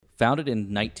Founded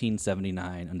in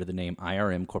 1979 under the name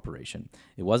IRM Corporation,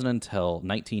 it wasn't until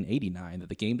 1989 that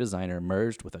the game designer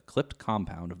merged with a clipped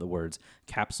compound of the words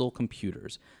Capsule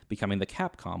Computers, becoming the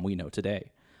Capcom we know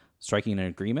today. Striking an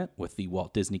agreement with the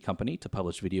Walt Disney Company to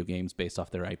publish video games based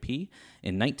off their IP,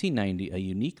 in 1990, a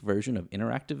unique version of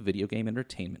interactive video game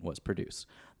entertainment was produced,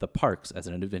 The Parks as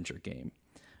an adventure game.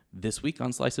 This week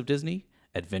on Slice of Disney,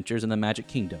 Adventures in the Magic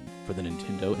Kingdom for the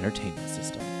Nintendo Entertainment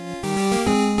System.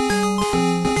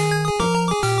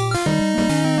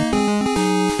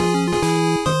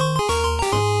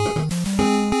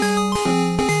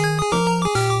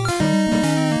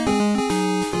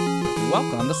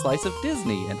 Welcome to Slice of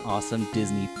Disney, an awesome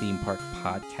Disney theme park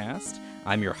podcast.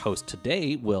 I'm your host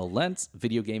today, Will Lentz,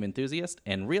 video game enthusiast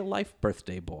and real-life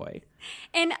birthday boy.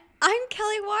 And I'm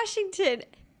Kelly Washington,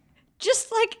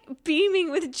 just like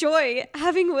beaming with joy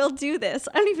having Will do this.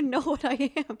 I don't even know what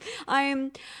I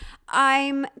am.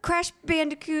 I'm Crash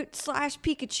Bandicoot /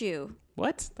 Pikachu.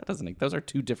 What? That doesn't. Those are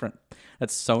two different.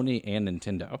 That's Sony and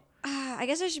Nintendo. I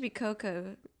guess I should be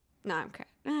Coco. No, I'm Crash.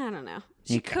 I don't know.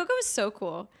 Okay. Coco is so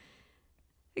cool.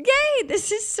 Yay,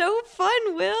 this is so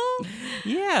fun, Will.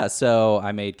 Yeah, so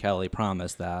I made Kelly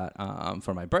promise that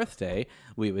for my birthday,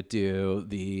 we would do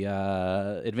the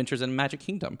Adventures in Magic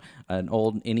Kingdom, an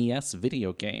old NES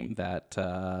video game that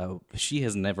she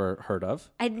has never heard of.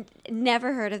 I'd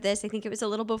never heard of this. I think it was a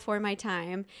little before my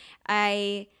time.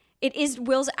 It is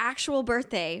Will's actual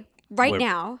birthday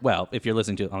now. Well, if you're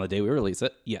listening to it on the day we release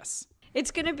it, yes. It's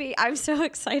going to be, I'm so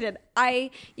excited.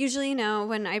 I usually know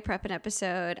when I prep an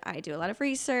episode, I do a lot of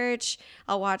research.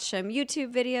 I'll watch some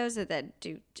YouTube videos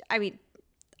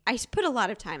I put a lot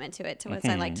of time into it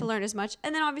I like to learn as much.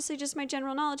 And then obviously just my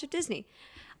general knowledge of Disney.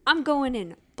 I'm going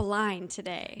in blind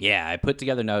today. Yeah, I put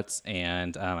together notes,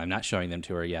 and I'm not showing them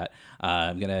to her yet.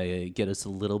 I'm going to get us a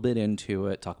little bit into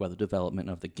it, talk about the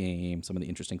development of the game, some of the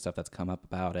interesting stuff that's come up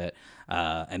about it,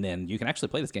 and then you can actually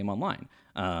play this game online.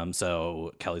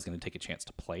 So Kelly's going to take a chance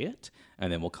to play it,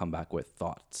 and then we'll come back with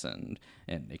thoughts and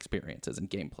experiences and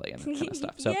gameplay and that kind of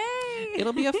stuff. So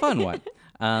it'll be a fun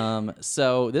one.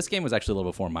 So this game was actually a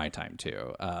little before my time,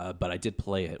 too, but I did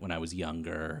play it when I was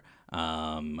younger.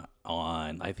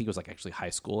 I think it was like actually high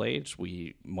school age.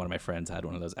 One of my friends had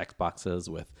one of those Xboxes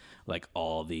with like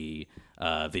all the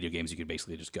video games you could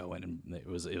basically just go in, and it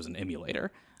was an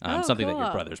emulator, something cool. that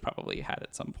your brothers probably had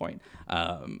at some point,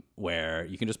 where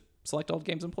you can just select old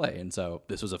games and play. And so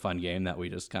this was a fun game that we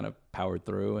just kind of powered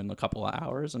through in a couple of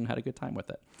hours and had a good time with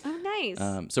it. Oh,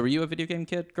 nice. So were you a video game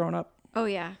kid growing up? Oh,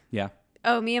 yeah. Yeah.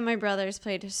 Oh, me and my brothers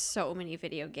played so many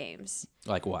video games.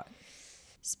 Like what?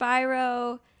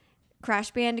 Spyro,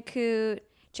 Crash Bandicoot,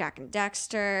 Jack and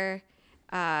Dexter.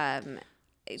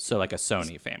 So like a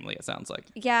Sony family, it sounds like.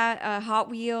 Yeah, Hot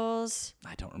Wheels.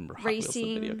 I don't remember Hot Racing.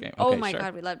 Wheels, the video game. Oh Okay, my sure.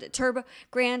 God, we loved it.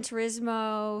 Gran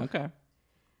Turismo. Okay.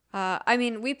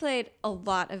 We played a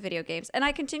lot of video games, and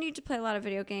I continued to play a lot of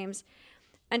video games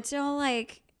until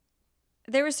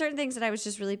there were certain things that I was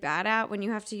just really bad at when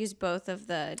you have to use both of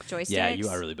the joysticks. Yeah, you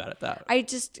are really bad at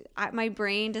that. My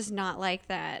brain does not like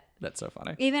that. That's so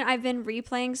funny. Even I've been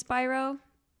replaying Spyro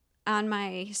on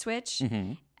my Switch,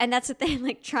 Mm-hmm. and that's the thing,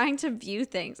 like trying to view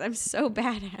things. I'm so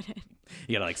bad at it.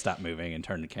 You gotta stop moving and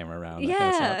turn the camera around. Yeah.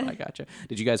 That kind of stuff. I gotcha.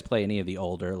 Did you guys play any of the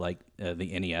older,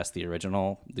 the NES, the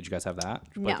original? Did you guys have that?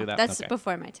 Did you play No, through that? that's Okay.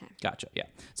 before my time. Gotcha. Yeah.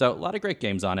 So a lot of great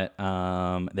games on it.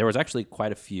 There was actually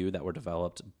quite a few that were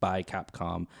developed by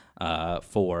Capcom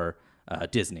for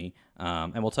Disney,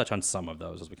 and we'll touch on some of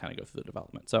those as we kind of go through the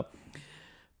development. So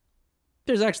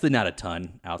there's actually not a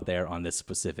ton out there on this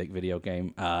specific video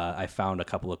game. I found a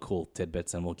couple of cool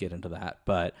tidbits, and we'll get into that.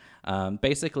 But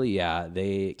basically, yeah,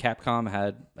 Capcom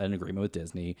had an agreement with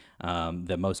Disney.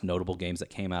 The most notable games that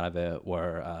came out of it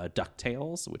were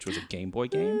DuckTales, which was a Game Boy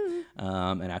game,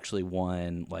 and actually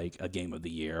won like a Game of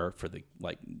the Year for the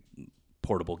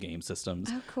portable game systems.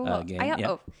 Oh, cool. Game.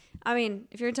 I mean,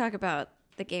 if you're going to talk about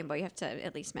the Game Boy, you have to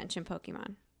at least mention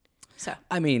Pokemon. So.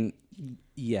 I mean,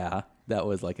 yeah, that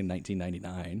was like in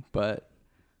 1999, but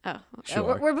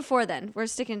sure. We're before then. We're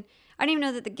sticking. I didn't even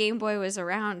know that the Game Boy was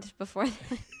around before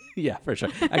then. Yeah, for sure.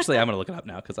 Actually, I'm going to look it up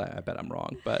now because I bet I'm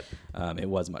wrong, but it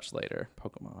was much later.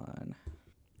 Pokemon.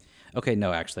 Okay,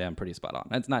 no, actually, I'm pretty spot on.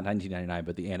 It's not 1999,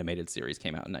 but the animated series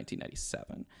came out in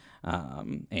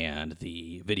 1997, and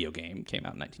the video game came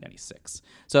out in 1996.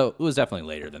 So it was definitely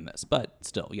later than this, but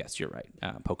still, yes, you're right.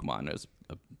 Pokemon is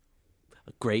a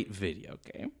great video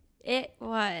game. It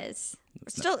was.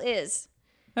 It still is.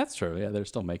 That's true. Yeah, they're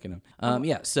still making them.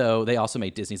 Yeah, so they also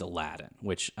made Disney's Aladdin,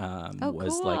 which was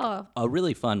cool. like a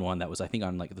really fun one that was, I think,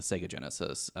 on like the Sega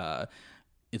Genesis.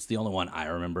 It's the only one I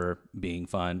remember being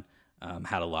fun.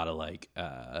 Had a lot of like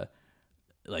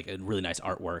like a really nice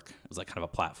artwork. It was like kind of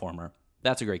a platformer.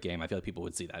 That's a great game. I feel like people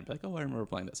would see that and be like, oh, I remember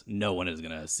playing this. No one is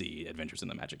going to see Adventures in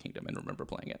the Magic Kingdom and remember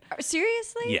playing it.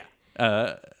 Seriously?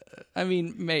 Yeah. I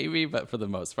mean, maybe, but for the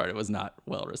most part, it was not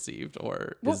well received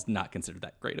or is not considered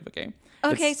that great of a game.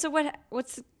 Okay, so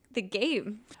what's the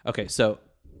game? Okay, so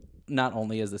not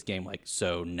only is this game like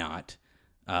so not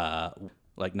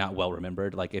not well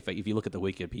remembered, like if you look at the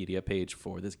Wikipedia page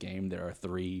for this game, there are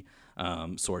 3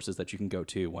 sources that you can go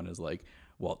to. One is like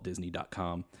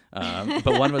WaltDisney.com,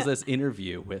 but one was this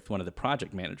interview with one of the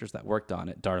project managers that worked on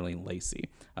it, Darlene Lacey,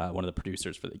 one of the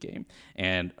producers for the game,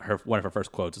 and one of her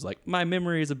first quotes is like, "My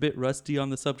memory is a bit rusty on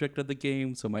the subject of the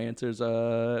game, so my answers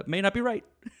may not be right.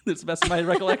 It's the best of my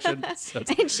recollection." So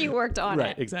And she worked on it.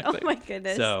 right, exactly. Oh my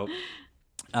goodness. So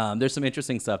there's some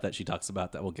interesting stuff that she talks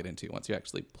about that we'll get into once you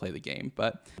actually play the game.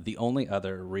 But the only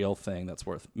other real thing that's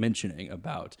worth mentioning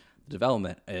about the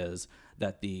development is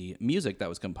that the music that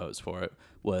was composed for it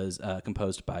was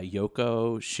composed by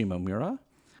Yoko Shimomura.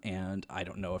 And I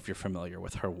don't know if you're familiar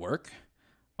with her work.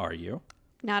 Are you?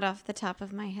 Not off the top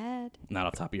of my head. Not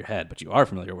off the top of your head, but you are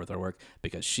familiar with her work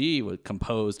because she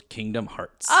composed Kingdom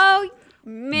Hearts. Oh,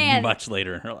 man. Much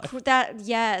later in her life.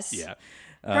 Yes. Yeah.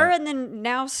 Her and then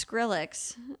now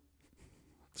Skrillex.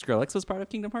 Skrillex was part of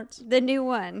Kingdom Hearts? The new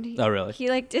one. Oh, really? He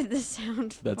did the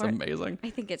sound That's for it. amazing.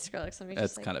 I think it's Skrillex. Let me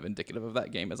That's just kind of indicative of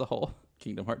that game as a whole.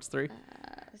 Kingdom Hearts 3.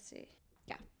 let's see.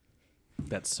 Yeah.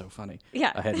 That's so funny.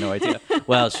 Yeah. I had no idea.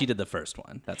 Well, she did the first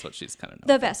one. That's what she's kind of known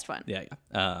The for. best one. Yeah.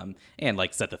 And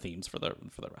like set the themes for the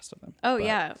rest of them. Oh, But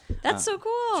yeah. That's so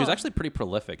cool. She was actually pretty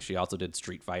prolific. She also did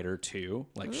Street Fighter 2.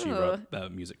 Like she Ooh. wrote the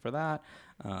music for that.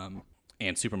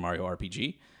 And Super Mario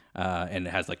RPG. And it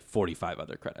has like 45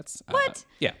 other credits. What?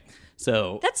 Yeah.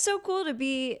 So That's so cool to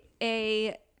be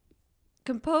a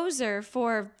composer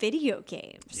for video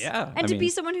games. Yeah, And I to be mean-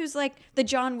 someone who's like the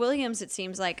John Williams, it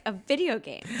seems like, of video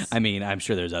games. I mean, I'm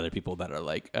sure there's other people that are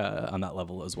like on that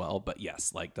level as well. But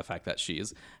yes, like the fact that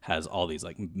has all these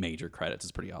like major credits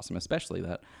is pretty awesome, especially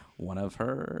that one of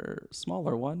her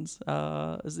smaller ones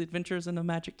is The Adventures in the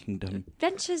Magic Kingdom.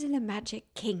 Adventures in the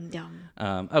Magic Kingdom.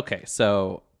 Okay,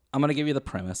 so I'm going to give you the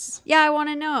premise, Yeah, I want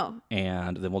to know.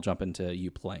 and then we'll jump into you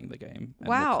playing the game, and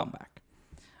Wow. we'll come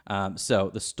back.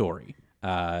 So the story,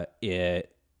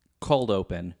 it cold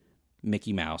open,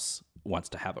 Mickey Mouse wants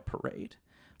to have a parade,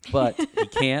 but he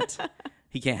can't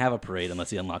have a parade unless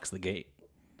he unlocks the gate.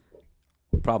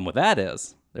 Problem with that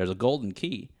is there's a golden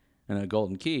key, and a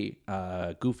golden key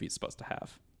Goofy's supposed to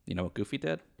have. You know what Goofy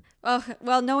did? Oh,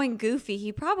 well, knowing Goofy,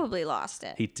 he probably lost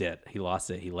it. He did. He lost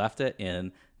it. He left it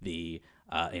in the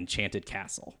Enchanted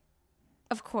Castle.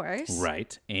 Of course.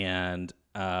 Right. And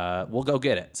we'll go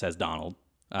get it, says Donald.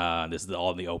 This is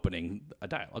all the opening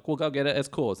dialogue. We'll go get it. It's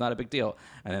cool. It's not a big deal.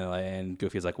 And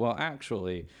Goofy's like, well,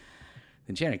 actually, the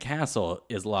Enchanted Castle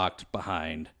is locked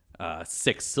behind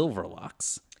 6 silver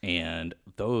locks, and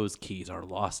those keys are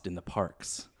lost in the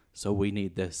parks. So we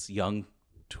need this young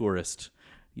tourist,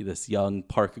 this young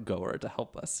park goer to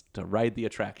help us to ride the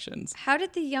attractions. How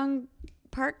did the young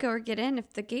park goer get in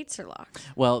if the gates are locked?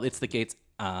 Well, it's the gates,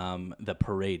 the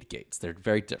parade gates. They're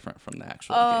very different from the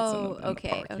actual gates in the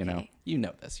okay, park. You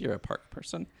know this. You're a park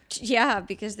person. Yeah,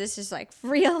 because this is like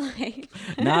real life.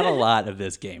 Not a lot of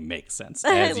this game makes sense,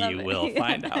 I as love you it. will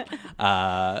find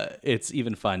out. It's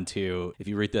even fun too. If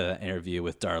you read the interview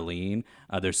with Darlene,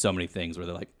 there's so many things where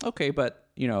they're like, okay, but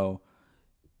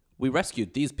we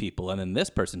rescued these people, and then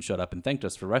this person showed up and thanked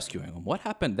us for rescuing them. What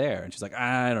happened there? And she's like,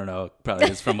 I don't know. Probably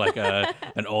just from like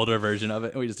an older version of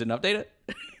it. We just didn't update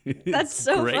it. That's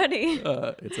so great. funny.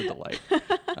 It's a delight.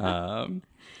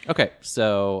 Okay,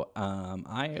 so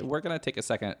we're gonna take a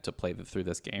second to play through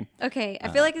this game. Okay, I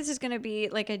feel like this is going to be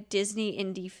like a Disney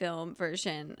indie film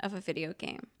version of a video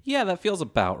game. Yeah, that feels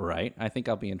about right. I think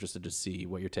I'll be interested to see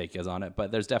what your take is on it.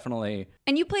 But there's definitely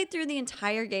And you played through the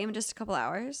entire game in just a couple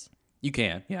hours? you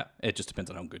can. Yeah, it just depends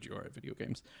on how good you are at video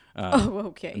games. Oh,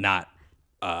 okay. Not.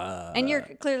 And you're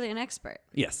clearly an expert.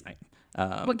 Yes.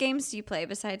 What games do you play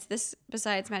besides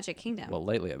Magic Kingdom? Well,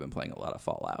 lately I've been playing a lot of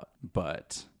Fallout,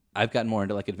 but I've gotten more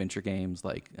into like adventure games.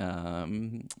 Like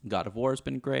God of War's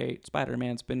been great.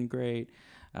 Spider-Man's been great.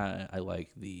 I like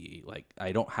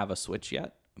I don't have a Switch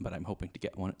yet, but I'm hoping to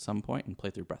get one at some point and play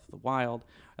through Breath of the Wild.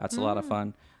 That's a lot of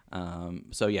fun.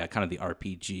 So yeah, kind of the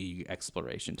RPG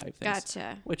exploration type things.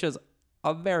 Gotcha. Which is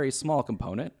a very small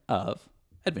component of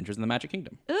Adventures in the Magic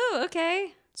Kingdom. Ooh,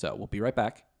 okay. So we'll be right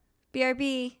back,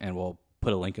 BRB. and we'll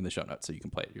put a link in the show notes so you can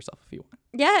play it yourself if you want.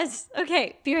 Yes.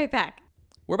 Okay, be right back.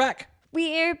 We're back.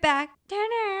 We're back.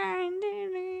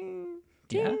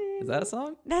 Yeah, is that a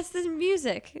song? That's the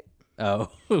music. Oh,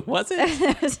 was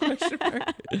it? Sure.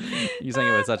 You sang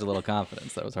it with such a little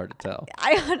confidence that was hard to tell.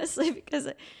 I honestly, because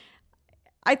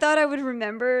I thought I would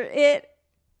remember it,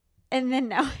 and then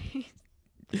now I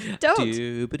don't.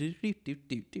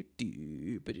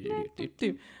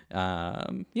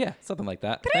 Yeah, something like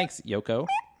that. Thanks, Yoko.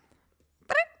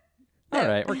 All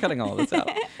right, we're cutting all of this out.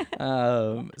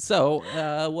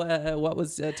 What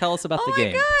was? Tell us about the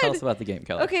game. God. Tell us about the game,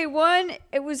 Kelly. Okay,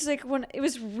 it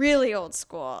was really old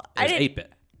school. It was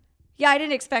 8-bit. Yeah, I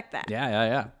didn't expect that.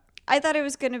 Yeah. I thought it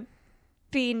was gonna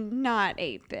be not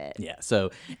 8-bit. Yeah,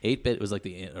 so 8-bit was like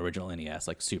the original NES,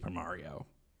 like Super Mario.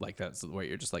 Like that's where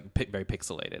you're just like very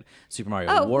pixelated. Super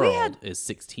Mario World is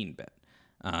 16-bit,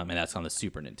 and that's on the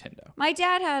Super Nintendo. My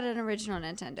dad had an original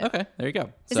Nintendo. Okay, there you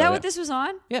go. Is that what this was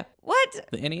on? Yeah. What?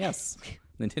 The NES,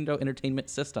 Nintendo Entertainment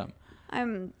System.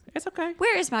 It's okay.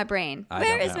 Where is my brain?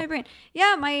 Where is my brain?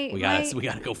 Yeah, we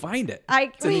gotta go find it.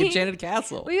 It's in the Enchanted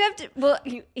Castle. We have to. Well,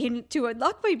 to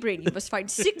unlock my brain, you must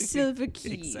find 6 silver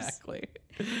keys. Exactly.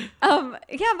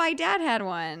 Yeah, my dad had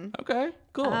one. Okay.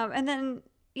 Cool. And then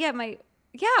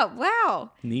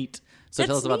wow. Neat. So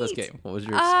tell us about this game. What was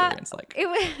your experience like?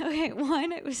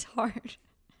 It was hard.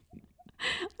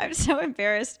 I'm so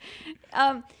embarrassed.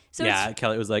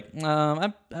 Kelly was like,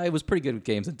 I was pretty good with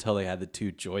games until they had the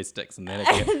 2 joysticks, and then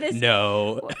it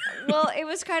no. Well, it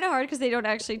was kind of hard because they don't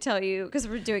actually tell you, because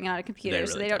we're doing it on a computer,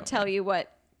 so they don't tell you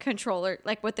what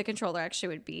the controller actually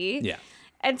would be. Yeah.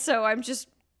 And so I'm just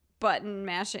button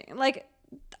mashing. Like,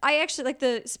 I actually, like,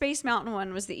 the Space Mountain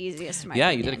one was the easiest in my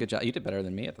opinion. You did a good job. You did better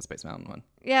than me at the Space Mountain one.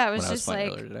 Yeah, it was just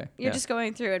like, you're just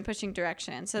going through and pushing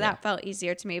directions. So that felt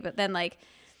easier to me. But then, like,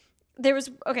 there's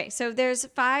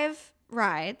 5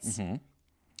 rides. Mm-hmm.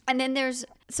 And then there's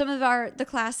some of the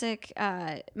classic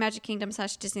Magic Kingdom /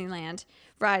 Disneyland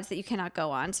rides that you cannot go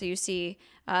on. So you see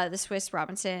the Swiss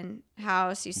Robinson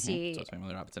house. You see Swiss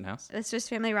Family Robinson house. The Swiss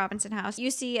Family Robinson house. You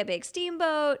see a big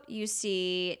steamboat. You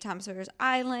see Tom Sawyer's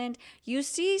Island. You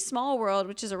see Small World,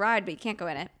 which is a ride, but you can't go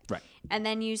in it. Right. And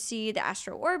then you see the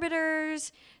Astro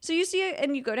Orbiters. So you see it,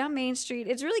 and you go down Main Street.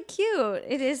 It's really cute.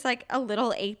 It is like a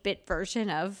little 8-bit version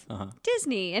of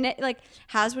Disney, and it like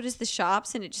has what is the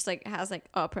shops, and it just like has like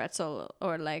a pretzel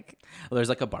or like. Well, there's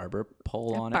like a barber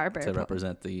pole on it to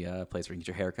represent the place where you get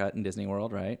your haircut in Disney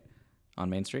World, right? On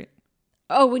Main Street.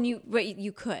 Oh,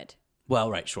 you could.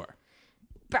 Well, right, sure.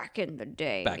 Back in the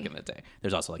day.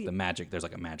 There's also like there's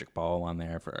like a magic ball on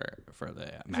there for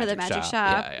the magic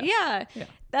shop. Yeah.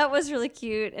 That was really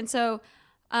cute. And so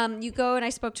you go, and I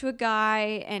spoke to a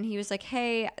guy, and he was like,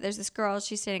 hey, there's this girl,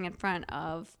 she's sitting in front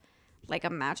of like a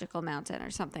magical mountain or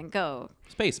something. Go.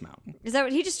 Space Mountain. Is that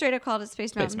what he just straight up called it?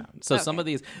 Space Mountain? Space Mountain. So some of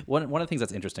these, one of the things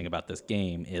that's interesting about this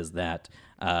game is that,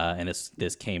 and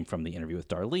this came from the interview with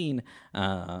Darlene.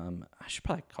 I should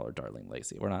probably call her Darlene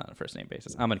Lacey. We're not on a first name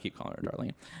basis. I'm going to keep calling her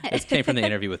Darlene. This came from the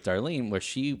interview with Darlene, where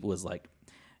she was like,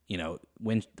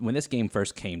 when this game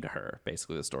first came to her,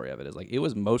 basically the story of it is like, it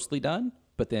was mostly done,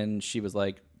 but then she was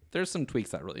like, there's some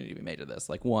tweaks that really need to be made to this.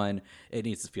 Like, one, it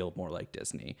needs to feel more like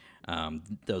Disney.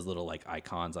 Those little like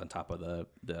icons on top of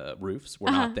the roofs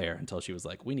were not there until she was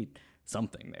like, we need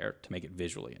something there to make it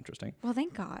visually interesting. Well,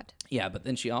 thank God. Yeah, but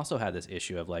then she also had this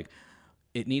issue of like,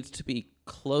 it needs to be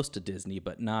close to Disney,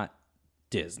 but not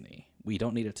Disney. We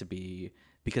don't need it to be,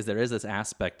 because there is this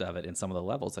aspect of it in some of the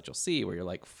levels that you'll see where you're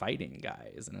like fighting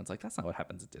guys, and it's like, that's not what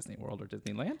happens at Disney World or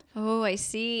Disneyland. Oh, I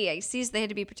see. So they had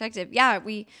to be protective. Yeah,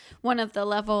 one of the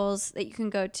levels that you can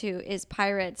go to is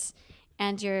pirates,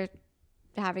 and you're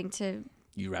having to...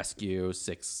 You rescue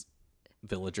 6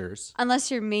 villagers.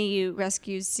 Unless you're me, you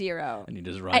rescue 0. And you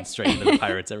just run straight into the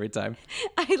pirates every time.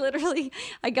 I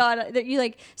got that you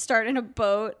like start in a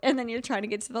boat, and then you're trying to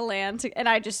get to the land, and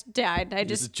I just died. I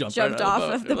just jumped off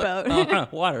of the boat.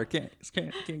 Like, water, can't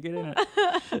get in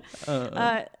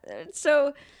it.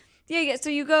 So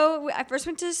you go. I first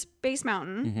went to Space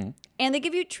Mountain, and they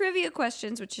give you trivia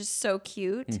questions, which is so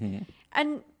cute,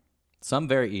 and. Some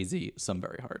very easy, some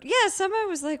very hard. Yeah, some I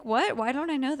was like, what? Why don't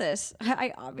I know this?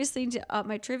 I obviously did up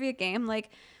my trivia game.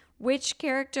 Like, which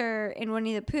character in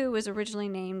Winnie the Pooh was originally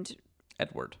named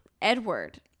Edward?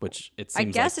 Which it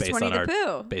seems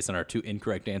based on our 2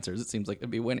 incorrect answers, it seems like it'd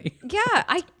be Winnie. Yeah,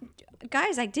 I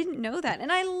didn't know that.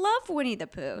 And I love Winnie the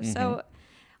Pooh. So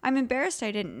I'm embarrassed I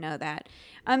didn't know that.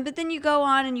 But then you go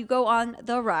on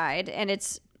the ride, and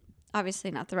it's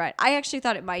obviously not the ride. I actually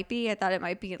thought it might be. I thought it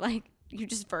might be like you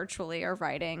just virtually are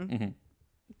riding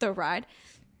the ride,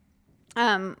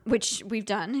 which we've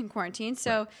done in quarantine.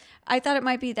 So I thought it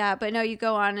might be that, but no, you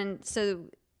go on, and so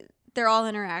they're all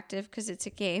interactive because it's a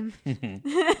game.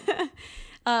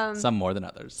 Some more than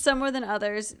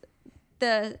others.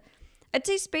 I'd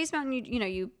say Space Mountain,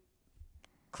 you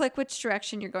click which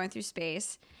direction you're going through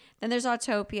space. Then there's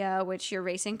Autopia, which you're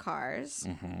racing cars.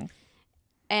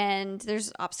 And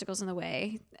there's obstacles in the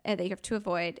way that you have to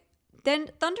avoid. Then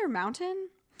Thunder Mountain.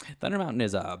 Thunder Mountain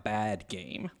is a bad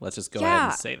game. Let's just go ahead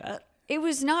and say that. It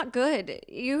was not good.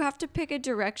 You have to pick a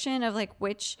direction of like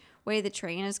which way the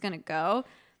train is going to go.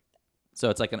 So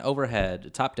it's like an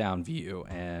overhead, top-down view,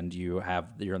 and you're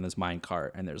in this mine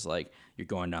cart, and there's like you're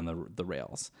going down the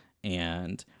rails,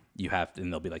 and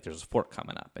and they'll be like, there's a fork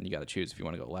coming up, and you got to choose if you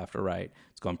want to go left or right.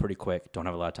 It's going pretty quick. Don't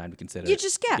have a lot of time to consider. You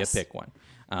just guess. You pick one.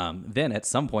 Then at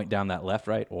some point down that left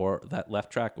track or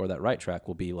that right track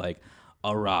will be like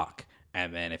a rock,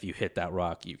 and then if you hit that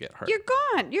rock, you get hurt. You're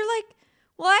gone. You're like,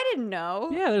 well, I didn't know.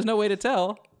 Yeah, there's no way to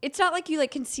tell. It's not like you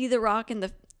like can see the rock in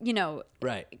the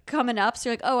right coming up. So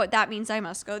you're like, oh, that means I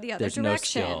must go the other direction. No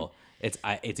skill.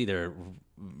 It's either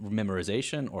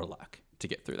memorization or luck to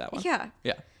get through that one. Yeah.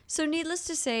 Yeah. So needless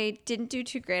to say, didn't do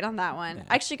too great on that one.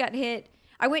 I actually got hit.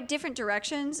 I went different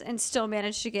directions and still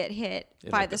managed to get hit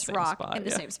by this rock in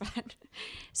the same spot.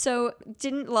 So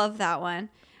didn't love that one.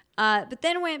 But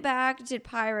then went back, did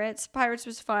Pirates. Pirates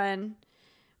was fun.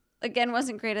 Again,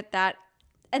 wasn't great at that.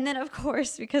 And then, of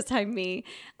course, because I'm me,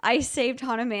 I saved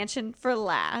Haunted Mansion for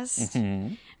last.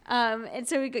 And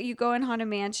so you go in Haunted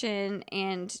Mansion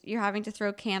and you're having to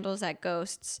throw candles at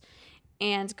ghosts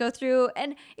and go through.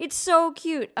 And it's so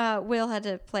cute. Will had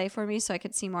to play for me so I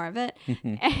could see more of it.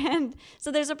 And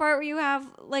so there's a part where you have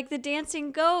like the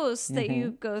dancing ghosts that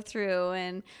you go through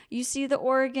and you see the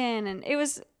organ. And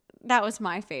that was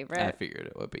my favorite. I figured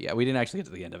it would be. Yeah, we didn't actually get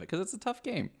to the end of it because it's a tough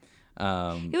game.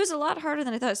 It was a lot harder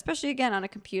than I thought, especially again on a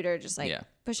computer, just like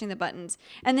pushing the buttons.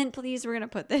 And then please, we're going to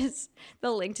put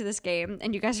the link to this game,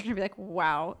 and you guys are going to be like,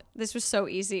 wow, this was so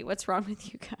easy. What's wrong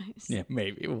with you guys? Yeah,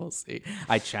 maybe. We'll see.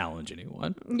 I challenge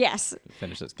anyone. Yes.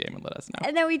 Finish this game and let us know.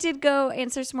 And then we did go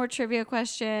answer some more trivia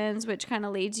questions, which kind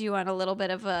of leads you on a little bit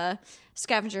of a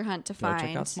scavenger hunt to find.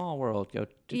 Check out Small World. Go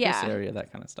to this area,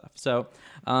 that kind of stuff. So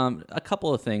a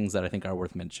couple of things that I think are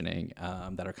worth mentioning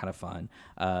that are kind of fun.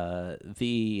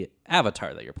 The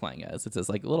avatar that you're playing as, it's this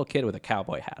like little kid with a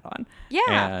cowboy hat on.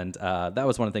 Yeah. And that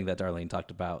was one thing that Darlene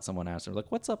talked about. Someone asked her, like,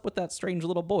 what's up with that strange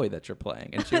little boy that you're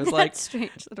playing? And she was like,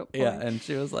 strange little boy. Yeah, and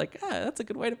she was like, that's a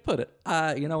good way to put it.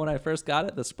 When I first got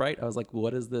it, the sprite, I was like,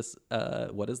 what is this?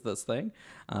 What is this thing?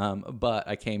 But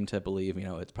I came to believe,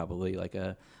 it's probably like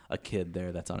a kid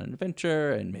there that's on an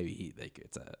adventure, and maybe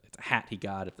it's a hat he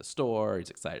got at the store. He's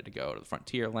excited to go to the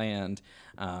frontier land.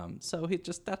 So he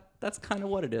just that's kind of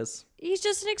what it is. He's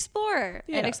just an explorer,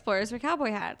 and explorers wear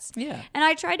cowboy hats. Yeah. And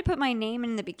I tried to put my name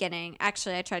in the beginning.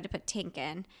 Actually, I tried to put Tink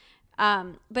in,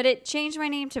 but it changed my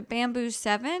name to Bamboo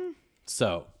 7.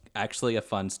 So actually a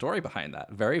fun story behind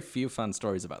that. Very few fun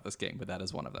stories about this game, but that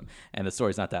is one of them. And the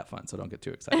story's not that fun, so don't get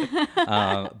too excited.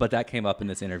 But that came up in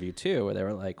this interview too, where they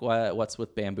were like, what's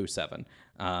with Bamboo 7?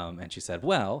 And she said,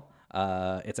 well,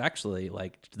 it's actually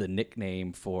like the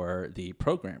nickname for the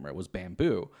programmer was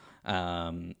Bamboo.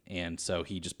 And so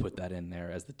he just put that in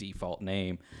there as the default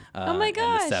name. Oh my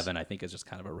gosh. And the 7, I think, is just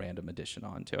kind of a random addition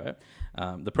onto it.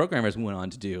 The programmers went on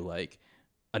to do like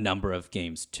a number of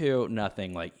games too.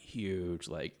 Nothing like huge,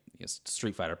 like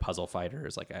Street Fighter Puzzle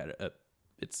Fighters. Like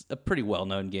it's a pretty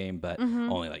well-known game, but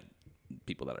only like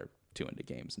people that are too into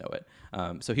games know it.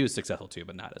 So he was successful too,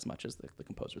 but not as much as the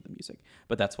composer of the music.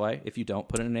 But that's why if you don't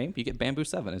put in a name, you get Bamboo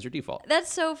 7 as your default.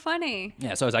 That's so funny.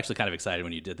 Yeah, so I was actually kind of excited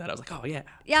when you did that. I was like, oh yeah.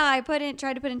 Yeah, I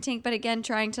tried to put in Tink, but again,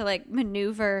 trying to like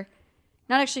maneuver,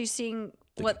 not actually seeing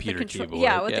what the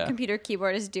computer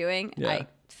keyboard is doing. Yeah. I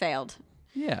failed.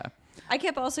 Yeah. I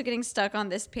kept also getting stuck on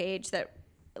this page that,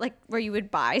 like, where you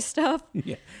would buy stuff.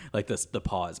 Yeah, like the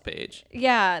pause page.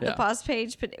 Yeah, the pause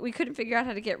page, but we couldn't figure out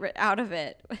how to get out of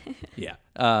it. Yeah.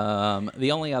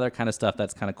 The only other kind of stuff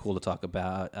that's kind of cool to talk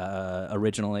about,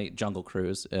 originally Jungle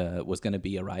Cruise was going to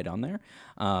be a ride on there,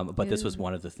 but this was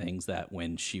one of the things that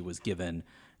when she was given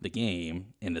the game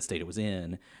in the state it was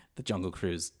in, the Jungle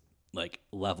Cruise like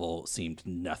level seemed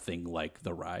nothing like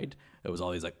the ride. It was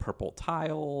all these like purple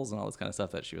tiles and all this kind of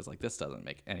stuff that she was like, this doesn't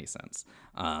make any sense.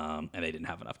 And they didn't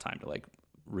have enough time to like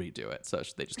redo it, so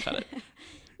they just cut it.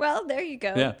 Well, there you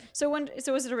go. Yeah. So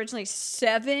was it originally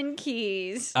 7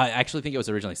 keys? I actually think it was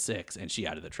originally 6, and she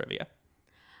added the trivia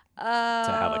to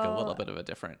have like a little bit of a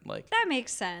different like. That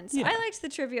makes sense. Yeah. I liked the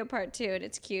trivia part too, and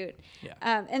it's cute. Yeah.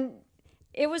 And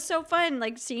it was so fun,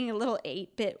 like seeing a little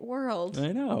 8-bit world.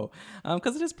 I know,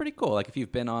 because it is pretty cool. Like if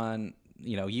you've been on,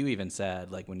 you even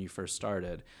said like when you first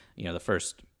started, the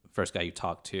first guy you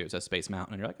talked to says Space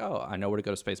Mountain, and you're like, oh, I know where to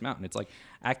go to Space Mountain. It's like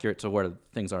accurate to where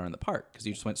things are in the park because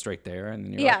you just went straight there, and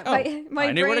then you're like, oh,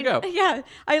 I knew where to go. Yeah,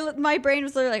 my brain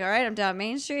was literally like, all right, I'm down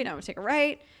Main Street. I'm gonna take a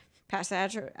right, past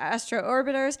astro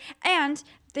orbiters, and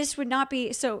this would not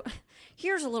be so.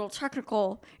 Here's a little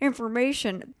technical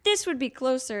information. This would be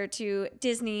closer to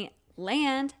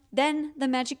Disneyland than the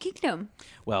Magic Kingdom.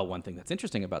 Well, one thing that's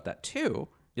interesting about that too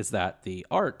is that the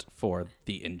art for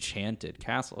the Enchanted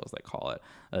Castle, as they call it,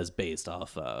 is based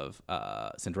off of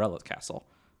Cinderella's castle,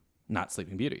 not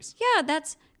Sleeping Beauty's. Yeah,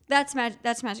 that's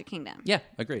Magic Kingdom. Yeah,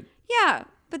 agreed. Yeah,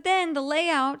 but then the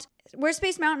layout where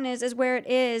Space Mountain is where it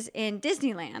is in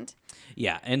Disneyland.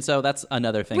 Yeah, and so that's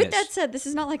another thing. With that said, this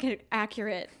is not like an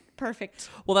accurate, perfect.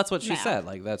 Well, that's what she map. said.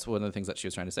 Like, that's one of the things that she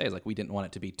was trying to say is like, we didn't want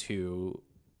it to be too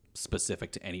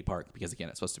specific to any park because, again,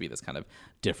 it's supposed to be this kind of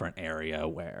different area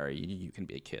where you can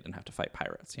be a kid and have to fight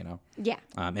pirates, you know? Yeah.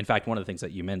 In fact, one of the things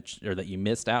that you mentioned or that you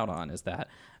missed out on is that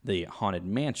the Haunted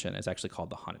Mansion is actually called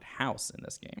the Haunted House in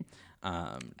this game.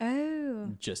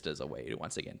 Just as a way to,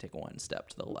 once again, take one step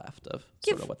to the left of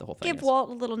sort of what the whole thing is. Give Walt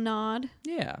a little nod.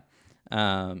 Yeah.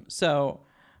 So,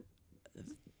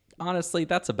 honestly,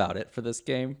 that's about it for this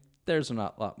game. There's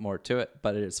not a lot more to it,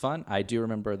 but it is fun. I do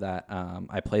remember that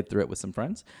I played through it with some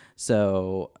friends.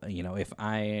 So, you know, if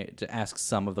I to ask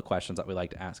some of the questions that we like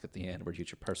to ask at the end, where you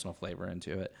get your personal flavor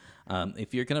into it.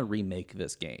 If you're going to remake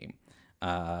this game,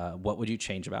 what would you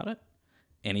change about it?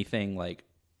 Anything like...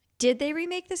 Did they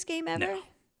remake this game ever? No.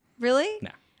 Really? No.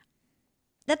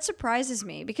 That surprises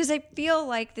me because I feel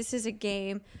like this is a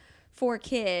game for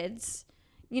kids.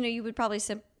 You know, you would probably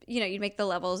you'd make the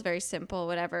levels very simple,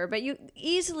 whatever, but you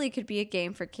easily could be a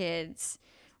game for kids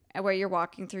where you're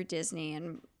walking through Disney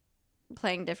and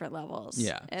playing different levels.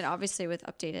 Yeah. And obviously with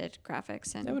updated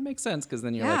graphics. And That would make sense because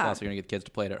then you're like also going to get kids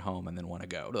to play it at home and then want to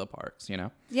go to the parks, you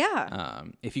know? Yeah.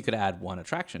 If you could add one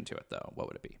attraction to it, though, what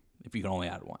would it be? If you could only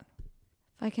add one.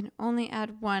 If I can only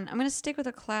add one, I'm going to stick with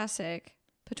a classic,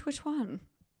 but which one?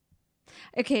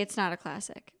 Okay, it's not a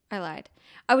classic. I lied.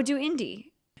 I would do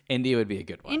Indy. Indy would be a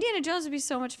good one. Indiana Jones would be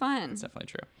so much fun. That's definitely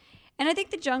true. And I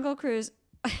think the Jungle Cruise,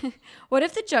 what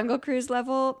if the Jungle Cruise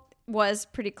level was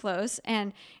pretty close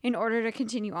and in order to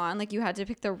continue on, like you had to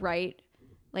pick the right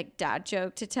like dad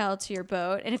joke to tell to your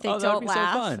boat, and if they don't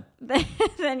laugh,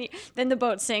 so then the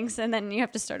boat sinks and then you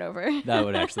have to start over. That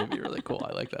would actually be really cool.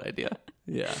 I like that idea.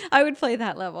 Yeah. I would play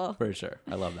that level. For sure.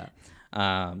 I love that.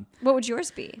 What would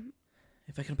yours be?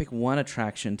 If I can pick one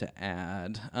attraction to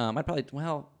add,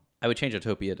 I would change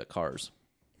Autopia to Cars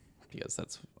because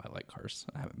I like Cars.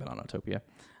 I haven't been on Autopia.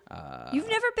 You've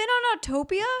never been on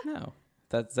Autopia? No.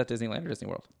 Is that Disneyland or Disney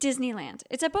World? Disneyland.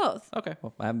 It's at both. Okay.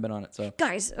 Well, I haven't been on it, so.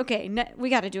 Guys, okay, we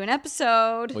got to do an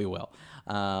episode. We will.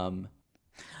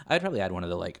 I'd probably add one of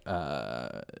the like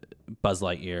Buzz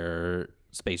Lightyear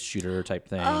space shooter type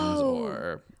things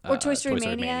or Toy Story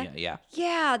Mania. Yeah.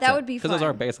 Yeah, that would be fun. Because those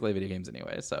are basically video games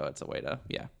anyway, so it's a way to,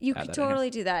 You could totally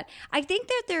do that. I think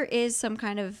that there is some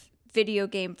kind of video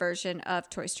game version of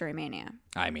Toy Story Mania.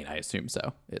 I mean, I assume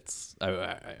so.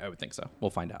 I would think so.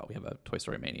 We'll find out. We have a Toy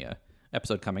Story Mania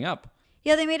episode coming up.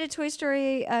 Yeah, they made a Toy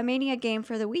Story Mania game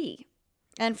for the Wii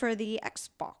and for the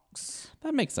Xbox.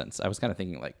 That makes sense. I was kind of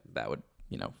thinking like that would,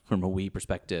 from a Wii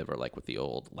perspective or like with the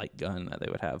old light gun that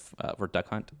they would have for Duck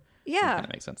Hunt. Yeah. Kind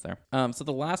of makes sense there. So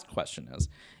the last question is,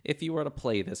 if you were to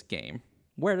play this game,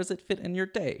 where does it fit in your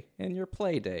day, in your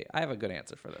play day? I have a good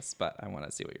answer for this, but I want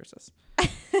to see what yours is.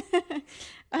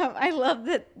 I love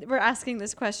that we're asking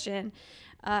this question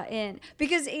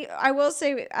because I will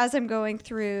say as I'm going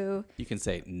through, you can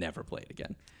say never play it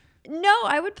again. No,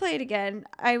 I would play it again.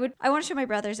 I want to show my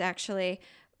brothers actually,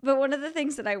 but one of the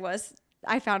things that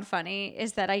I found funny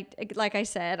is that like I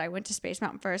said, I went to Space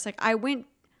Mountain first. Like I went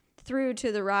through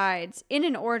to the rides in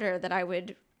an order that I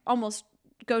would almost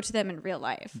go to them in real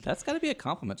life. That's got to be a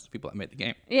compliment to the people that made the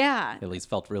game. Yeah. At least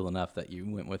felt real enough that you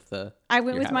went with I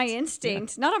went with my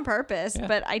instinct, not on purpose,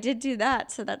 but I did do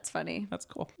that, so that's funny. That's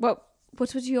cool. What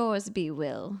would yours be,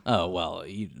 Will? Oh, well,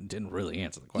 you didn't really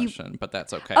answer the question, but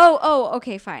that's okay. Oh,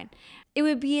 okay, fine. It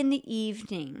would be in the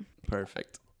evening.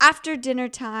 Perfect. After dinner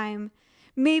time,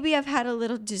 maybe I've had a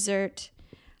little dessert.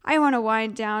 I want to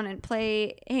wind down and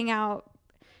play, hang out,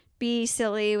 be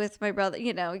silly with my brother.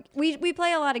 We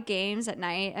play a lot of games at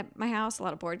night at my house, a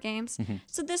lot of board games. Mm-hmm.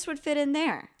 So this would fit in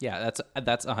there. Yeah,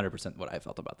 that's 100% what I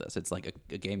felt about this. It's like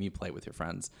a game you play with your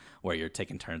friends where you're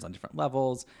taking turns on different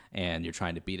levels and you're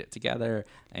trying to beat it together.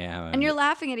 And you're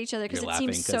laughing at each other because it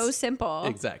seems so simple.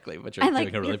 Exactly, but you're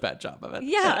doing a really bad job of it.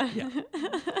 Yeah.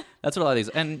 That's what a lot of these,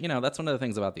 and that's one of the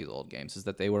things about these old games is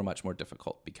that they were much more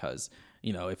difficult because,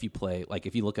 if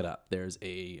you look it up, there's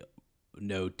a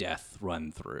no death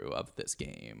run through of this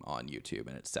game on YouTube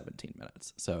and it's 17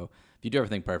 minutes. So if you do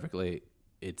everything perfectly,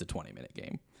 it's a 20-minute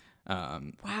game.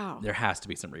 Wow. There has to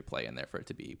be some replay in there for it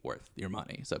to be worth your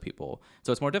money. So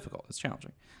it's more difficult. It's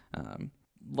challenging.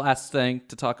 last thing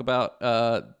to talk about,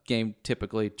 game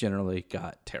generally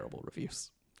got terrible reviews.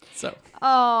 So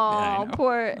Oh, yeah,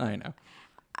 poor. I know.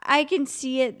 I can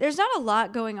see it. There's not a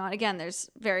lot going on. Again,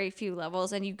 there's very few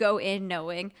levels, and you go in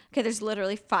knowing, okay, there's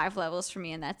literally 5 levels for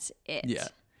me, and that's it. Yeah.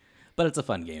 But it's a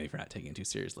fun game if you're not taking it too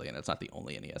seriously, and it's not the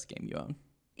only NES game you own.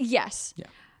 Yes. Yeah.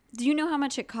 Do you know how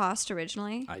much it cost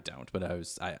originally? I don't, but I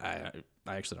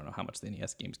actually don't know how much the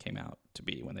NES games came out to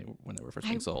be when they were first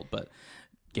being sold, but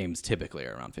games typically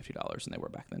are around $50, and they were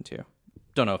back then too.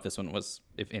 Don't know if this one was,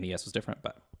 if NES was different,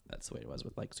 but that's the way it was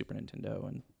with like Super Nintendo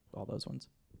and all those ones.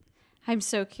 I'm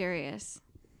so curious.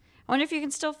 I wonder if you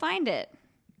can still find it.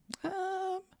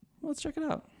 Let's check it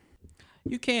out.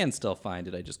 You can still find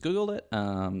it. I just Googled it.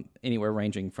 Anywhere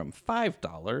ranging from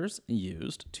 $5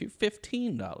 used to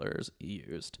 $15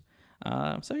 used.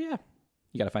 So yeah,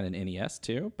 you got to find an NES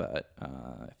too. But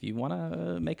if you want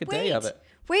to make a day of it.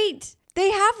 Wait,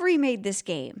 they have remade this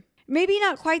game. Maybe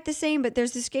not quite the same, but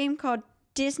there's this game called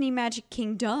Disney Magic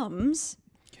Kingdoms.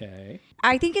 Okay.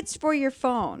 I think it's for your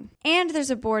phone. And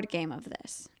there's a board game of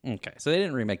this. Okay. So they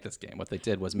didn't remake this game. What they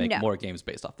did was make more games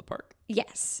based off the park.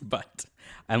 Yes. But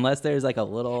unless there's like a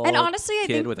little and honestly, I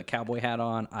kid think, with a cowboy hat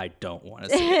on, I don't want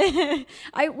to see it.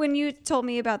 When you told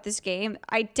me about this game,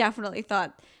 I definitely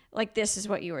thought like this is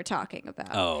what you were talking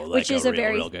about. Oh, like which is a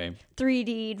very real game.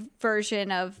 3D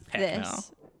version of this. No.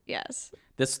 Yes.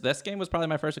 This game was probably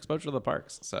my first exposure to the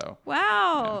parks. So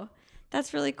wow. Yeah.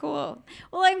 That's really cool.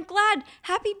 Well, I'm glad.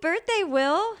 Happy birthday,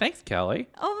 Will. Thanks, Kelly.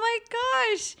 Oh my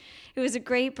gosh. It was a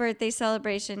great birthday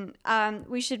celebration.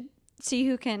 We should see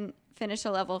who can finish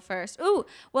a level first. Ooh,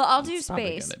 well, I'll do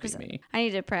space because I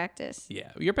need to practice.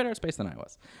 Yeah, you're better at space than I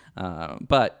was.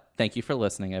 But thank you for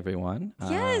listening, everyone.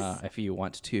 Yes. If you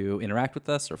want to interact with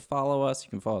us or follow us, you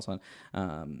can follow us on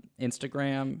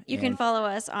Instagram. You can follow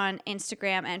us on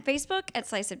Instagram and Facebook at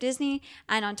Slice of Disney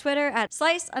and on Twitter at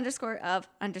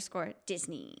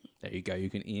slice_of_Disney. There you go. You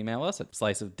can email us at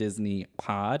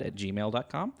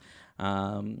sliceofdisneypod@gmail.com.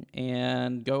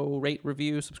 And go rate,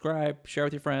 review, subscribe, share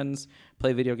with your friends,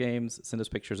 play video games, send us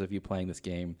pictures of you playing this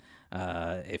game.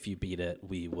 If you beat it,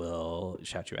 we will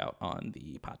shout you out on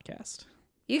the podcast.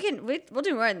 We'll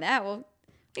do more than that.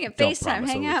 We can FaceTime,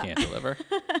 hang out. We can't deliver.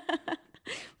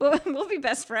 We'll be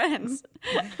best friends.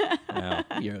 No,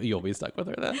 you'll be stuck with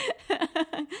her then.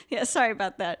 Yeah, sorry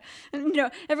about that. No,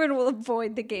 everyone will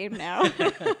avoid the game now.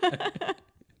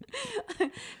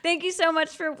 Thank you so much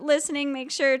for listening. Make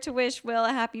sure to wish Will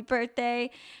a happy birthday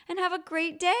and have a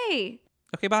great day.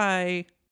 Okay, bye.